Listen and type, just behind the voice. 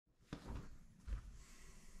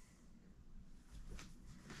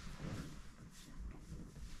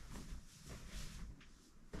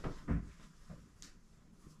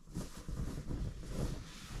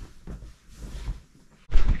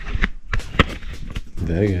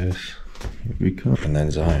Vegas. Here we come. And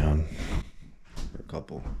then Zion for a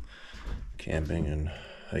couple camping and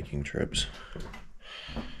hiking trips.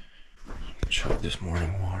 Chug this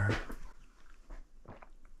morning water.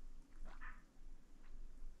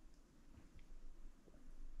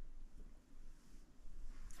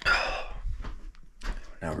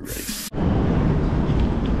 Now we're ready.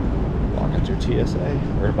 Walking through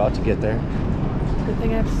TSA. We're about to get there. Good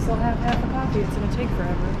thing I still have half a coffee. It's gonna take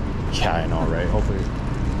forever. Yeah, I know, right? Hopefully.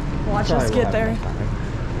 Watch us get there.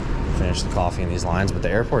 Finish the coffee in these lines, but the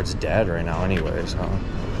airport's dead right now anyway, so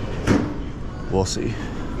we'll see.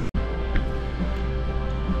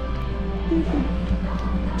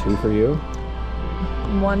 2 for you?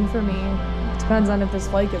 1 for me. Depends on if this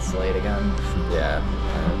flight gets delayed again. Yeah.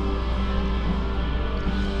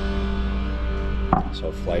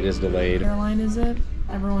 So flight is delayed. What airline is it?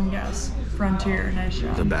 Everyone guess. Frontier. Nice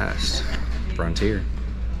job. The best. Frontier.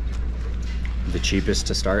 The cheapest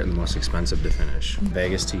to start and the most expensive to finish.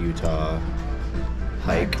 Vegas to Utah,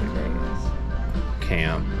 hike, Back to Vegas.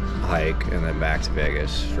 camp, hike, and then back to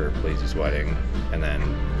Vegas for Pleasy's wedding, and then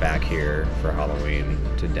back here for Halloween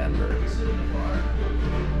to Denver.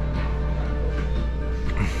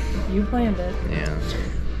 You planned it. Yeah.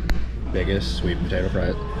 Biggest sweet potato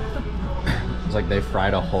fries. It's like they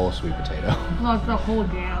fried a whole sweet potato. Well, it's the whole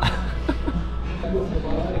gallon.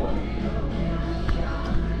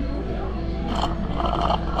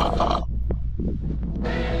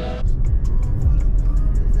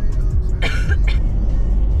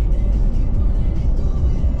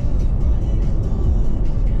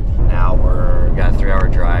 Now got a 3-hour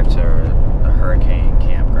drive to the Hurricane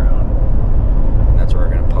campground. And that's where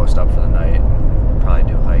we're gonna post up for the night. Probably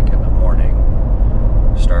do a hike in the morning.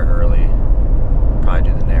 Start early.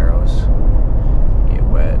 Probably do the Narrows. Get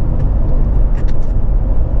wet.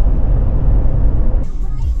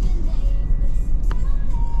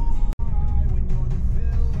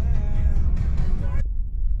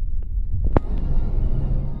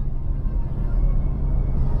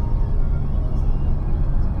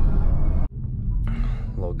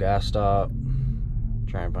 Little gas stop.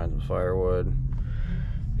 Try and find some firewood.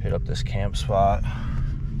 Hit up this camp spot.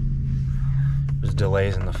 There's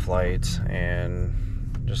delays in the flights and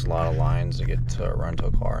just a lot of lines to get to a rental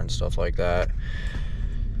car and stuff like that.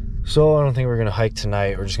 So I don't think we're gonna hike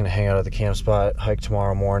tonight. We're just gonna hang out at the camp spot, hike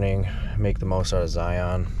tomorrow morning, make the most out of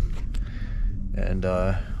Zion, and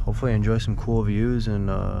hopefully enjoy some cool views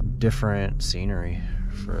and different scenery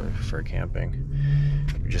for camping.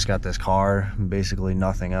 We just got this car, basically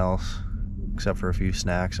nothing else except for a few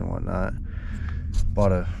snacks and whatnot.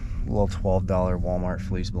 Bought a little $12 Walmart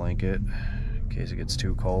fleece blanket in case it gets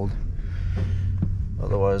too cold.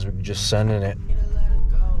 Otherwise, we're just sending it.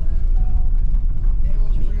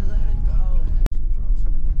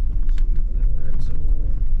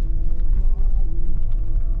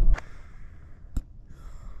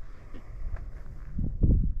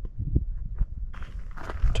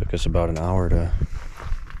 Took us about an hour to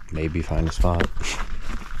maybe find a spot.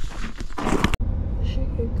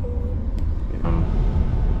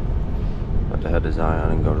 About to head to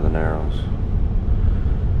Zion and go to the Narrows.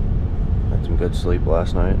 Had some good sleep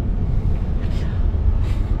last night.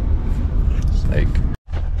 Snake.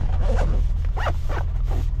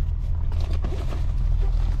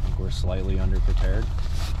 Think we're slightly underprepared?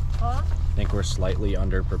 Huh? Think we're slightly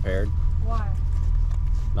underprepared? Why?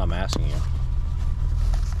 No, I'm asking you.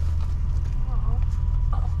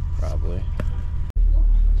 Probably.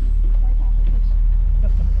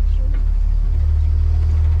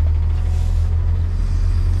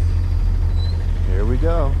 Here we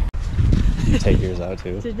go. You take yours out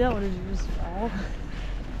too. Did you just fall?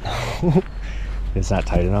 It's not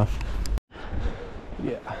tight enough.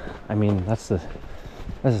 Yeah, I mean that's the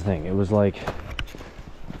thing. It was like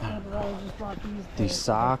these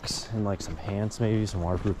socks and like some pants, maybe some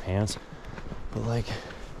waterproof pants, but like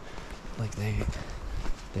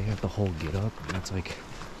they have the whole get up, and it's like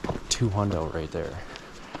 $200 right there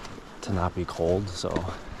to not be cold. So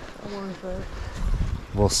Worth it.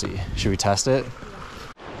 we'll see. Should we test it?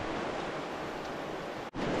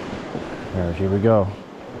 All right, here we go.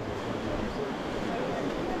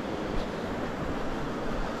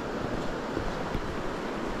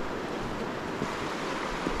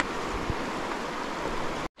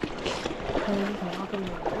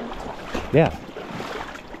 Yeah.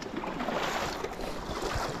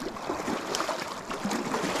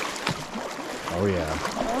 Oh yeah.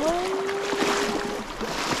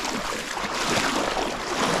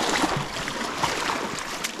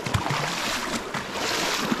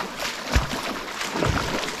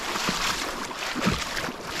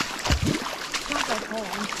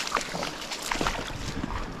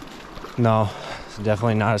 No, it's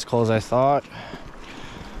definitely not as cold as I thought.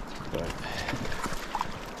 But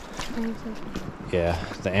yeah,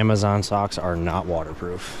 the Amazon socks are not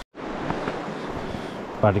waterproof.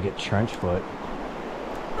 About to get trench foot.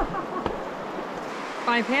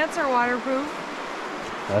 My pants are waterproof.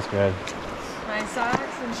 That's good. My socks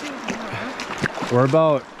and shoes are not. We're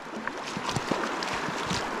about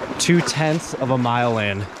 2/10 of a mile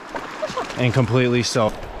in and completely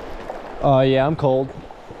soaked. Yeah, I'm cold.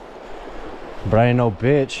 But I ain't no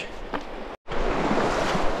bitch.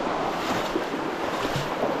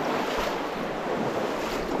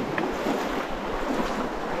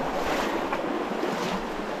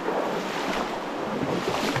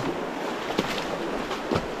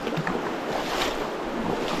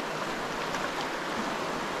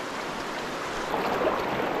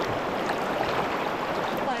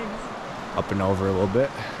 Up and over a little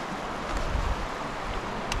bit.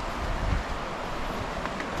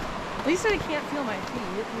 At least I can't feel my feet.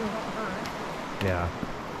 It won't hurt. Yeah.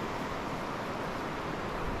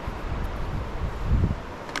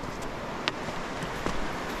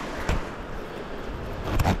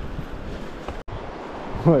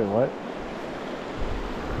 Wait, what?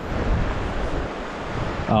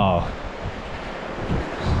 Oh.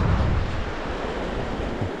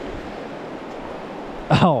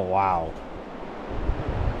 Oh, wow.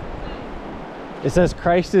 It says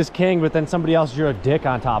Christ is king, but then somebody else drew a dick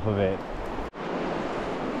on top of it.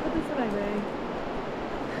 Put this in my bag.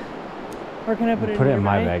 Or can I put it in your bag? Put it in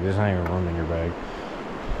my bag. There's not even room in your bag.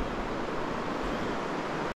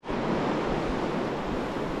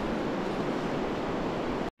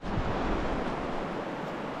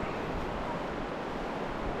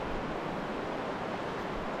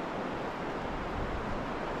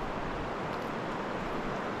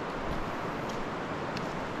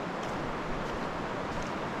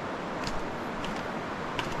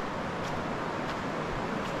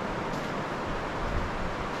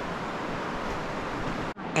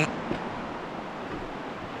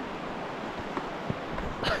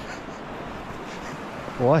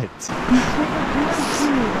 What?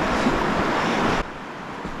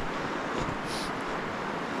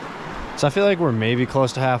 So I feel like we're maybe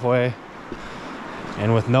close to halfway.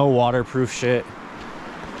 And with no waterproof shit,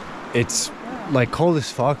 it's like cold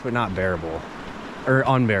as fuck, but not bearable. Or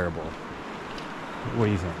unbearable. What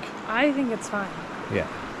do you think? I think it's fine. Yeah.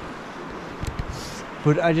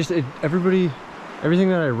 But everything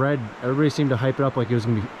that I read, everybody seemed to hype it up like it was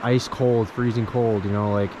gonna be ice cold, freezing cold, you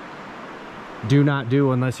know, like do not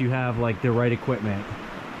do unless you have like the right equipment.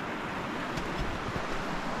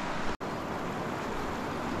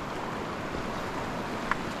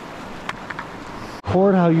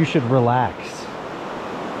 Record how you should relax.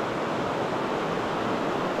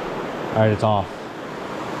 All right, it's off.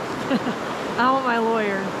 I want my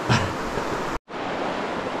lawyer.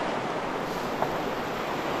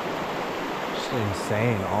 Just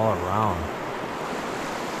insane all around.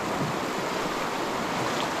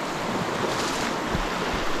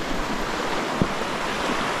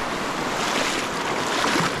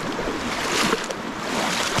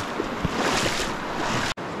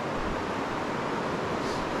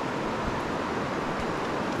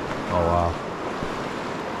 Oh wow.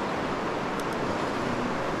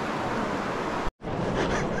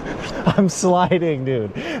 I'm sliding,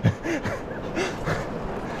 dude.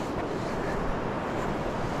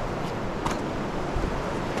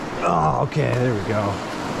 Oh, okay, there we go.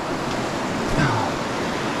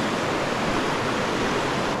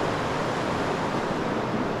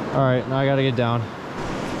 All right, now I gotta get down.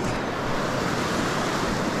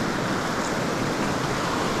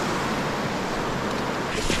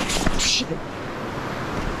 Shit.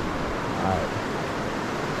 All right.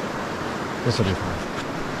 This will be fine.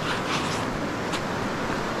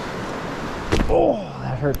 Oh,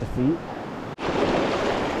 that hurt the feet.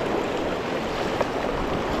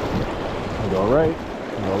 Go right,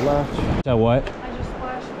 go left. Is that what? I just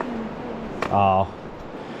splashed in. Oh.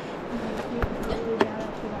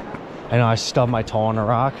 I know, I stubbed my toe on a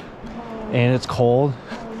rock and it's cold.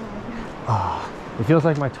 Oh, it feels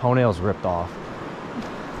like my toenails ripped off.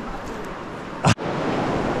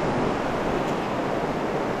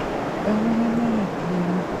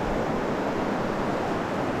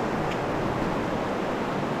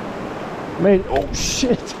 Made, oh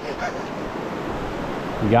shit.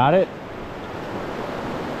 You got it?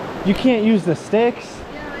 You can't use the sticks.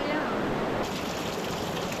 Yeah.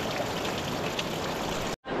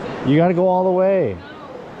 You gotta go all the way.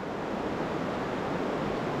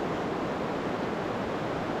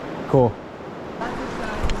 Cool.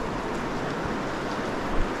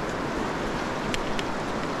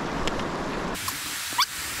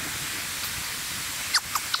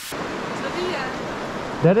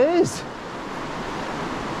 That is.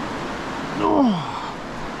 No.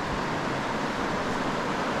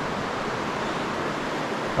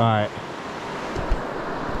 All right.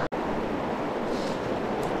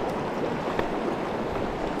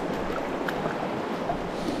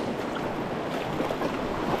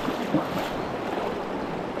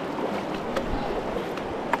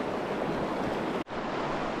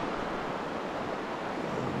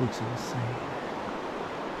 Looks insane.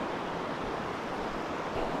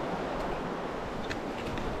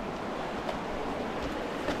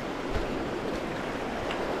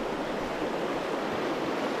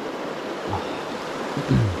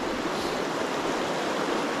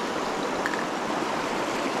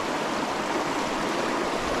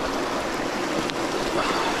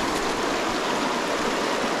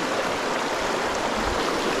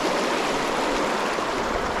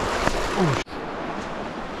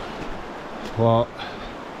 Well,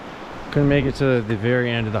 couldn't make it to the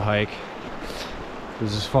very end of the hike. It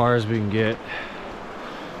was as far as we can get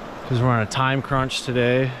because we're on a time crunch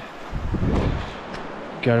today.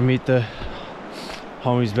 Got to meet the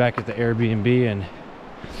homies back at the Airbnb and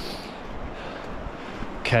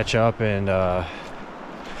catch up and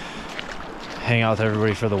hang out with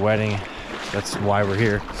everybody for the wedding. That's why we're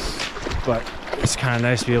here. But it's kind of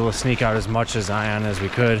nice to be able to sneak out as much as Zion as we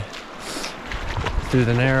could through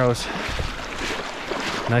the Narrows.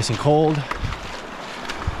 Nice and cold.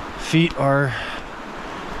 Feet are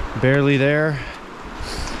barely there,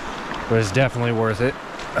 but it's definitely worth it.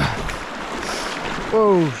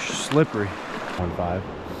 Whoa, slippery. 1.5.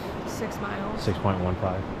 6 miles.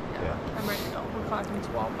 6.15. Yeah. I'm ready to go. We're clocking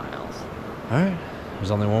 12 miles. All right.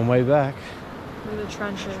 There's only one way back. Where the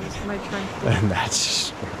trenches, my trench. And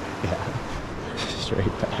that's straight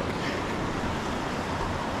back.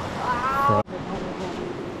 Wow.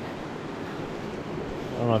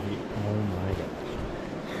 I don't know if you. Oh my god.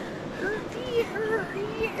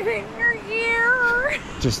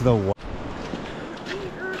 Just the water.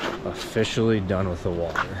 Officially done with the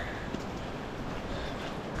water.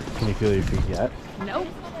 Can you feel your feet yet? Nope.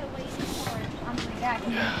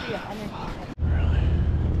 Really?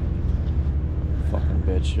 Fucking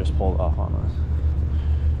bitch just pulled off on us.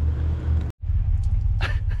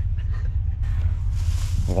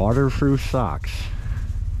 Waterproof socks.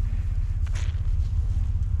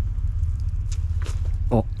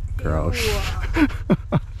 Oh, gross.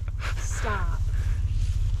 Stop.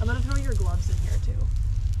 I'm gonna throw your gloves in here too.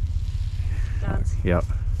 That's... Yep.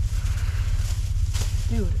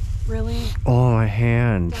 Dude, really? Oh, my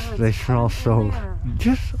hands. Dad, They smell put 'em so. in there.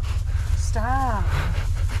 Just Stop.